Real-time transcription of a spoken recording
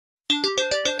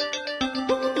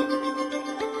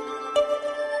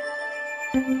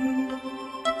So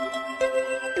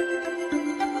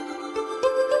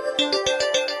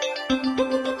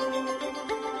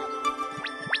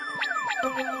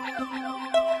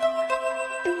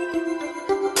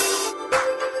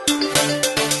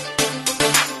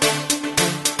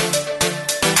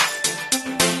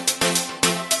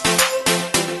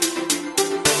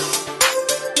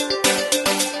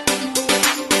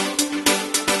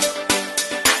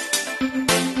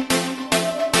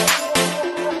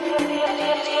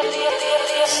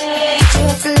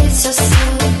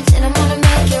soon, and I'm gonna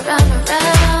make you run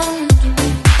around.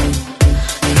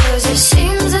 'Cause it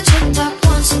seems I tripped up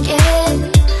once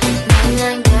again. Now I'm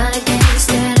lying down again,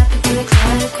 staring up into a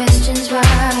cloud of questions.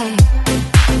 Why?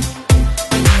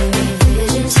 Maybe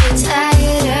visions hit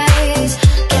tired eyes.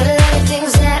 Got a lot of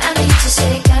things that I need to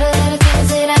say. Got a lot of things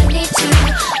that I need to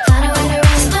find a way to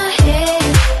rest my head.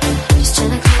 Just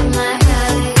trying to clear my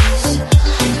eyes.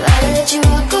 Why did you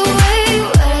walk away?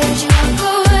 Why did you walk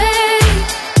away?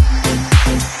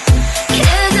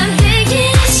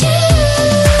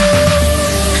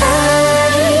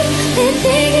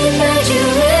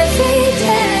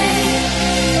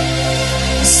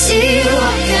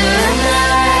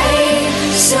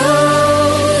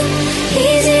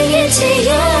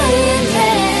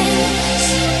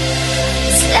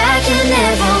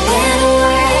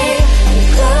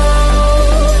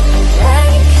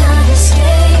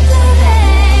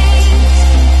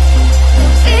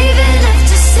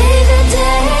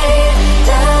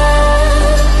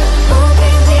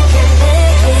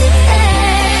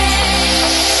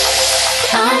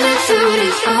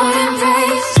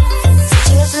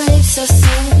 So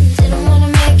soon, didn't wanna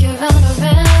make you run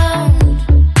around.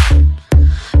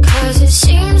 'Cause it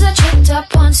seems I tripped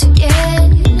up once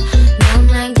again. Now I'm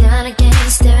lying down again,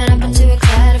 staring up into a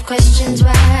cloud of questions.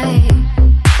 Why?